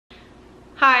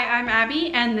Hi, I'm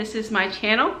Abby and this is my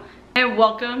channel and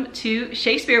welcome to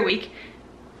Shakespeare Week.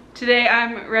 Today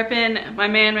I'm repping my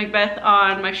man Macbeth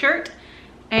on my shirt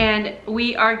and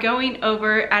we are going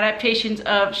over adaptations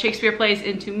of Shakespeare plays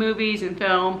into movies and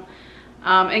film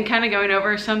and kind of going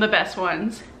over some of the best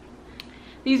ones.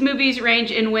 These movies range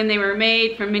in when they were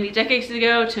made from many decades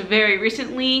ago to very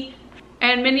recently,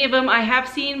 and many of them I have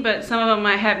seen but some of them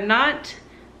I have not.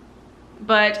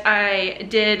 But I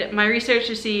did my research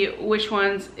to see which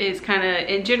ones is kind of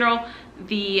in general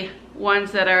the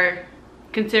ones that are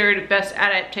considered best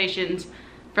adaptations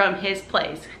from his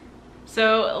plays.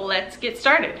 So let's get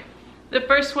started. The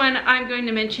first one I'm going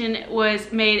to mention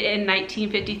was made in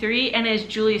 1953 and is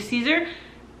Julius Caesar.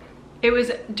 It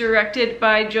was directed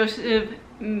by Joseph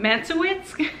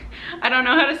Mankiewicz. I don't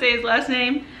know how to say his last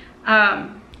name.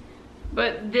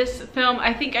 But this film,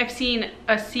 I think I've seen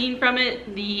a scene from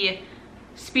it. The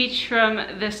speech from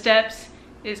the steps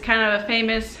is kind of a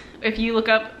famous, if you look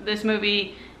up this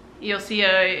movie you'll see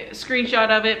a screenshot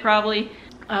of it probably,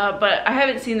 but I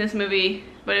haven't seen this movie,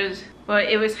 but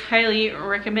it was highly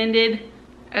recommended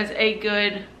as a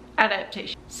good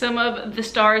adaptation. Some of the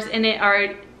stars in it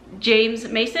are James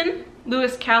Mason,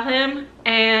 Louis Calham,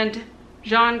 and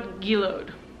Jean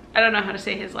Guillaud. I don't know how to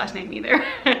say his last name either.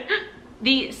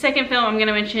 The second film I'm going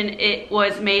to mention, it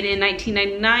was made in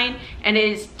 1999 and it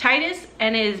is Titus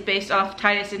and is based off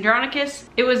Titus Andronicus.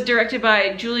 It was directed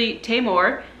by Julie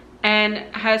Taymor and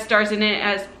has stars in it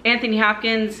as Anthony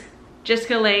Hopkins,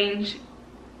 Jessica Lange,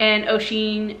 and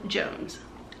Oisin Jones.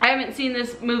 I haven't seen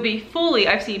this movie fully.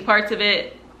 I've seen parts of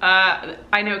it.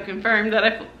 I know confirmed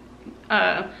that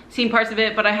I've seen parts of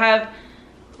it, but I have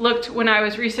looked when I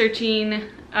was researching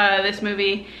this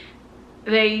movie.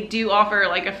 They do offer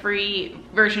like a free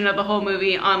version of the whole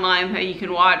movie online that you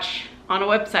can watch on a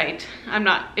website. I'm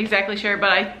not exactly sure,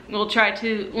 but I will try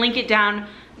to link it down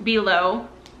below.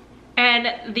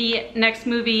 And the next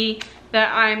movie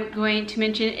that I'm going to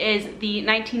mention is the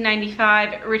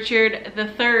 1995 Richard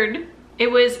III. It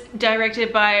was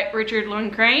directed by Richard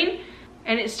Loncraine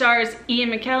and it stars Ian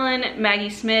McKellen,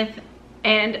 Maggie Smith,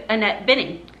 and Annette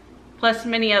Bening, plus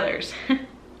many others.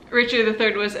 Richard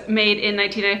III was made in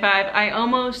 1995. I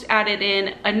almost added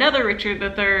in another Richard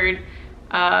III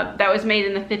that was made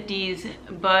in the 50s,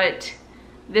 but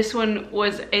this one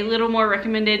was a little more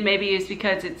recommended. Maybe it's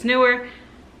because it's newer,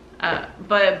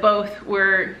 but both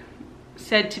were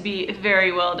said to be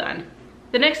very well done.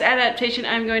 The next adaptation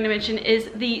I'm going to mention is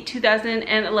the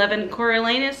 2011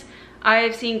 Coriolanus. I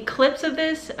have seen clips of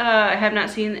this. I have not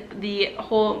seen the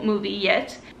whole movie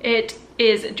yet. It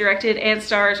is directed and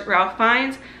stars Ralph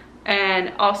Fiennes,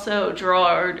 and also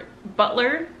Gerard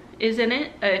Butler is in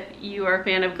it. If you are a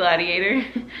fan of Gladiator,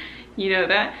 you know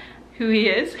that, who he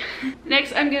is.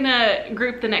 Next, I'm gonna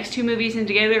group the next two movies in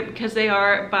together because they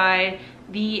are by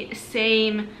the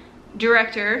same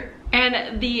director,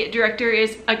 and the director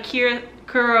is Akira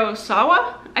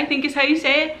Kurosawa, I think is how you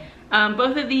say it.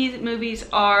 Both of these movies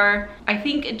are, I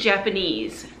think,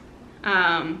 Japanese.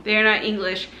 They're not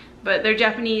English, but they're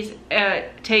Japanese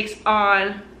takes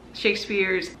on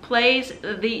Shakespeare's plays.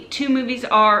 The two movies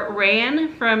are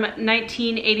Ran from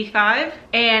 1985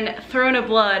 and Throne of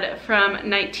Blood from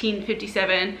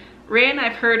 1957. Ran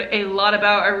I've heard a lot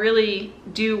about. I really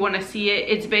do want to see it.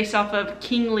 It's based off of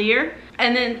King Lear,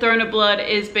 and then Throne of Blood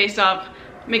is based off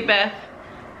Macbeth,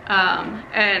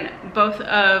 and both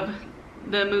of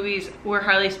the movies were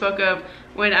highly spoke of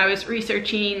when I was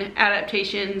researching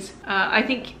adaptations. I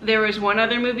think there was one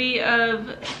other movie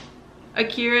of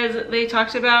Akira's that they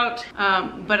talked about,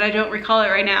 but I don't recall it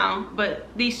right now. But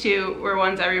these two were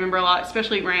ones I remember a lot,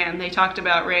 especially Ran. They talked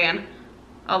about Ran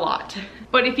a lot.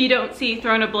 But if you don't see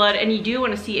Throne of Blood and you do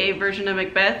want to see a version of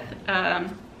Macbeth,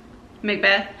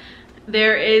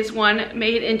 there is one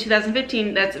made in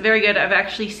 2015 that's very good. I've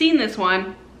actually seen this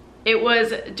one. It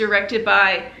was directed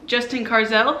by Justin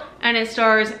Carzell and it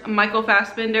stars Michael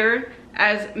Fassbender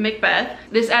as Macbeth.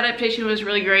 This adaptation was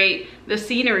really great. The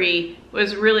scenery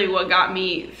was really what got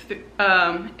me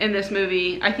in this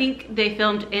movie. I think they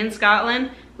filmed in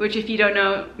Scotland, which, if you don't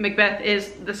know, Macbeth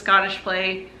is the Scottish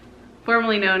play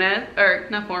formerly known as, or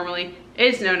not formerly,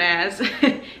 is known as,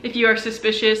 if you are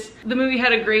suspicious. The movie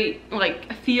had a great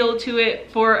like feel to it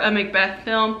for a Macbeth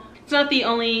film. It's not the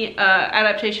only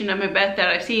adaptation of Macbeth that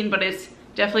I've seen, but it's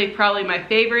definitely probably my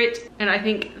favorite, and I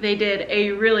think they did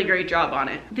a really great job on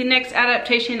it. The next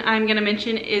adaptation I'm gonna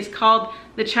mention is called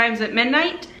The Chimes at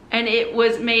Midnight, and it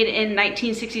was made in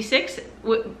 1966,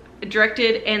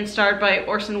 directed and starred by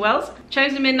Orson Welles.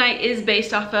 Chimes at Midnight is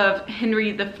based off of Henry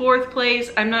IV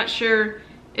plays. I'm not sure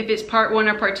if it's part 1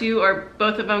 or part 2 or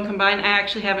both of them combined. I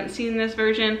actually haven't seen this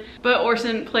version, but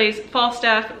Orson plays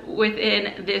Falstaff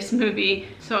within this movie,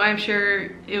 so I'm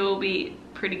sure it will be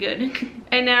pretty good.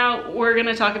 And now we're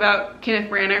gonna talk about Kenneth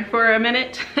Branagh for a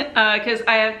minute, because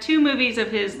I have 2 movies of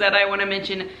his that I want to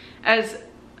mention as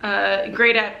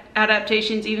great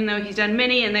adaptations, even though he's done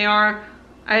many, and I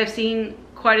have seen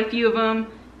quite a few of them,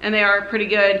 and they are pretty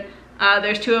good.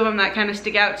 There's 2 of them that kind of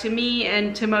stick out to me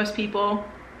and to most people.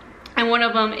 And one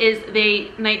of them is the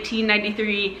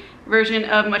 1993 version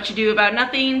of Much Ado About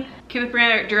Nothing. Kenneth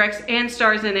Branagh directs and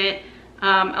stars in it,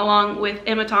 along with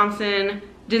Emma Thompson,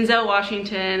 Denzel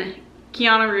Washington,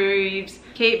 Keanu Reeves,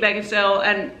 Kate Beckinsale,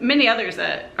 and many others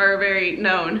that are very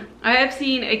known. I have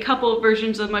seen a couple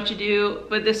versions of Much Ado,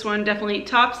 but this one definitely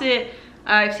tops it.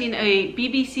 I've seen a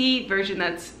BBC version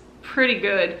that's pretty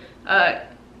good.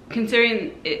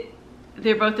 Considering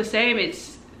they're both the same,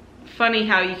 it's funny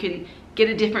how you can get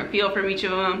a different feel from each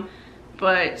of them,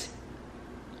 but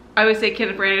I would say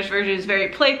Kenneth Branagh's version is very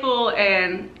playful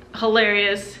and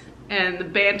hilarious, and the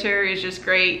banter is just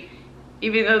great,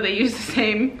 even though they use the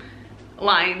same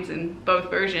lines in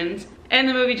both versions. And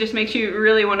the movie just makes you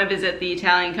really want to visit the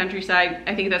Italian countryside.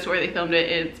 I think that's where they filmed it.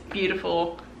 It's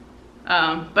beautiful,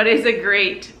 but it's a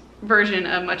great version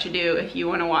of Much Ado if you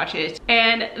want to watch it.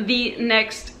 And the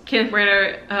next Kenneth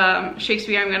Branagh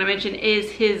Shakespeare I'm going to mention is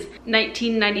his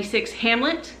 1996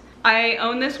 Hamlet. I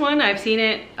own this one. I've seen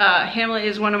it. Hamlet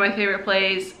is one of my favorite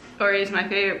plays, or is my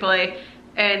favorite play,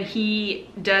 and he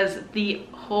does the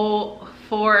whole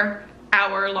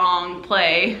 4-hour-long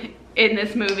play in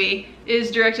this movie. It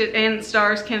is directed and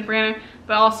stars Kenneth Branagh,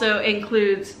 but also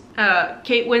includes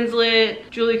Kate Winslet,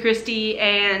 Julie Christie,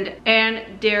 and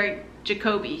Derek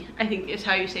Jacobi, I think is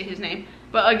how you say his name.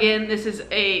 But again, this is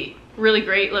a really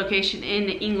great location in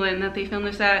England that they filmed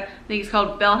this at. I think it's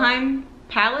called Belheim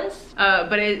Palace.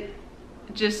 But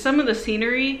just some of the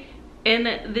scenery in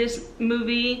this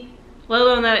movie, let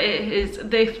alone that it is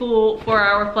the full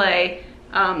 4-hour play,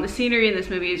 the scenery in this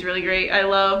movie is really great. I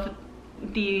love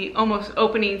the almost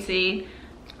opening scene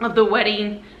of the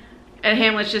wedding, and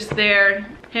Hamlet's just there.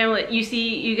 Hamlet,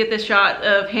 you get this shot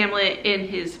of Hamlet in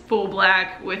his full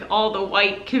black with all the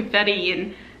white confetti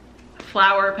and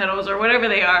flower petals or whatever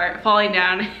they are falling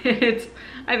down.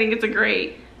 I think it's a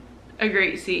great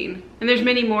scene. And there's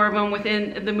many more of them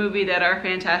within the movie that are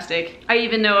fantastic. I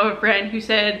even know of a friend who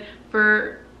said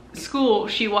for school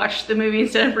she watched the movie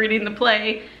instead of reading the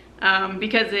play,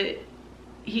 because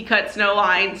he cuts no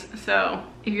lines. So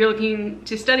if you're looking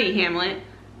to study Hamlet,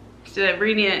 instead of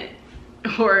reading it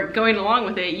or going along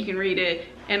with it, you can read it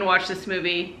and watch this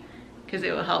movie, because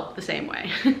it will help the same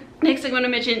way. Next, I'm going to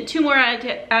mention 2 more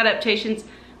adaptations,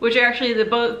 which are actually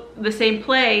both the same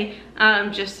play,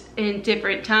 just in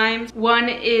different times. One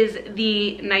is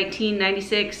the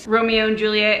 1996 Romeo and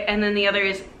Juliet, and then the other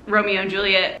is Romeo and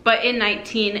Juliet, but in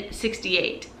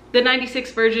 1968. The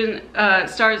 96 version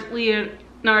stars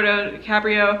Leonardo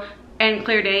DiCaprio and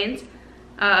Claire Danes.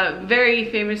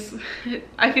 Very famous.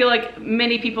 I feel like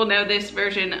many people know this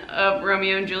version of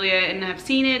Romeo and Juliet and have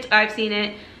seen it. I've seen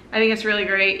it. I think it's really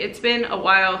great. It's been a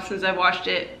while since I've watched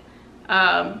it,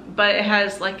 but it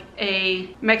has like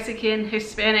a Mexican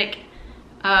Hispanic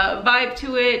vibe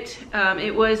to it.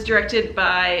 It was directed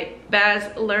by Baz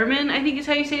Luhrmann, I think is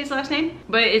how you say his last name,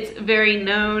 but it's a very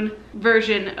known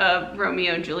version of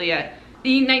Romeo and Juliet.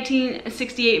 The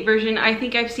 1968 version, I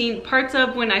think I've seen parts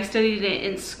of when I studied it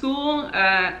in school.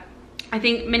 I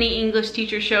think many English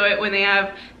teachers show it when they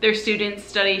have their students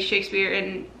study Shakespeare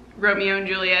and Romeo and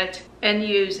Juliet, and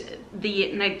use the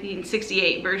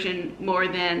 1968 version more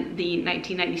than the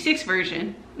 1996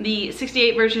 version. The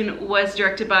 68 version was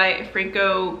directed by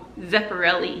Franco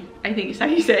Zeffirelli, I think is how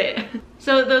you say it.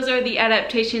 So those are the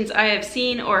adaptations I have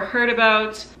seen or heard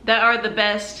about that are the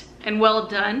best and well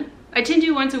done. I tend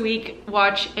to once a week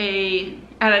watch a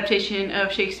adaptation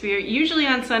of Shakespeare, usually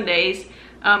on Sundays.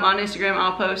 On Instagram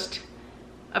I'll post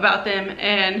about them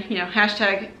and, you know,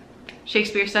 hashtag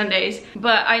Shakespeare Sundays.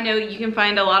 But I know you can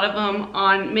find a lot of them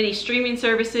on many streaming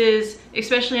services,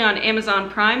 especially on Amazon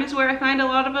Prime is where I find a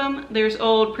lot of them. There's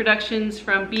old productions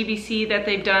from BBC that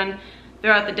they've done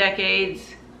throughout the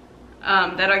decades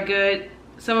that are good.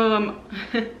 Some of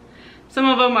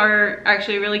them are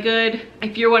actually really good.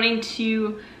 If you're wanting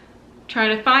to try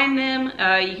to find them,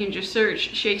 you can just search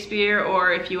Shakespeare,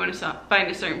 or if you want to find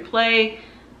a certain play,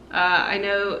 I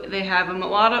know they have them a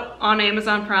lot on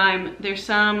Amazon Prime. There's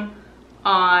some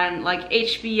on like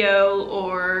HBO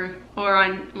or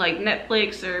on like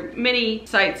Netflix or many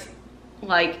sites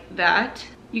like that.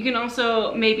 You can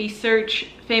also maybe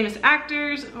search famous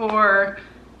actors or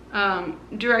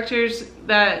directors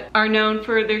that are known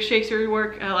for their Shakespeare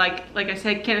work. Like I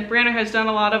said, Kenneth Branagh has done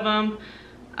a lot of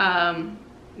them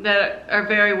that are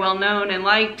very well known and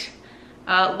liked.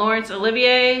 Laurence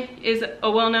Olivier is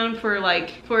well known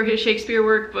for his Shakespeare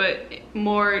work, but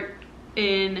more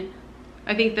in,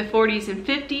 I think, the 40s and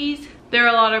 50s. There are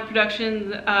a lot of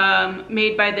productions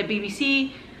made by the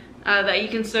BBC that you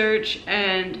can search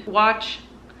and watch.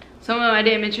 Some of them I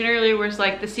didn't mention earlier was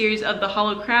like the series of The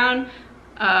Hollow Crown,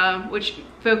 which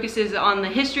focuses on the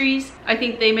histories. I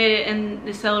think they made it in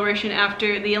the celebration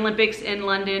after the Olympics in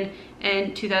London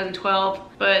in 2012,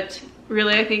 but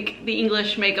really I think the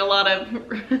English make a lot of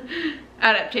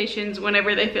adaptations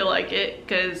whenever they feel like it,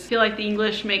 because I feel like the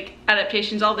English make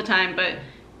adaptations all the time, but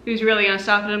who's really gonna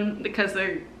stop them because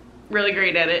they're really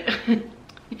great at it.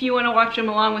 If you want to watch them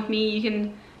along with me, you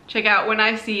can check out When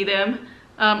I See Them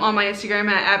on my Instagram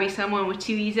at AbbySomeone with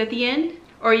 2 E's at the end.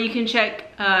 Or you can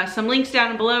check some links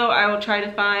down below. I will try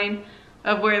to find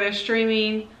of where they're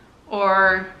streaming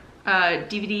or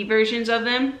DVD versions of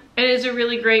them. It is a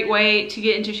really great way to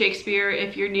get into Shakespeare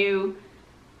if you're new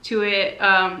to it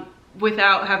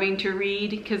without having to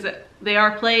read, because they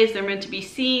are plays, they're meant to be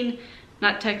seen,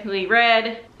 not technically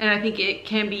read, and I think it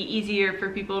can be easier for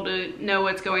people to know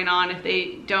what's going on if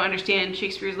they don't understand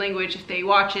Shakespeare's language, if they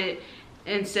watch it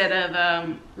instead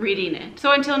of reading it.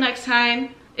 So until next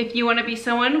time, if you want to be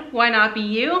someone, why not be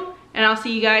you? And I'll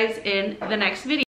see you guys in the next video.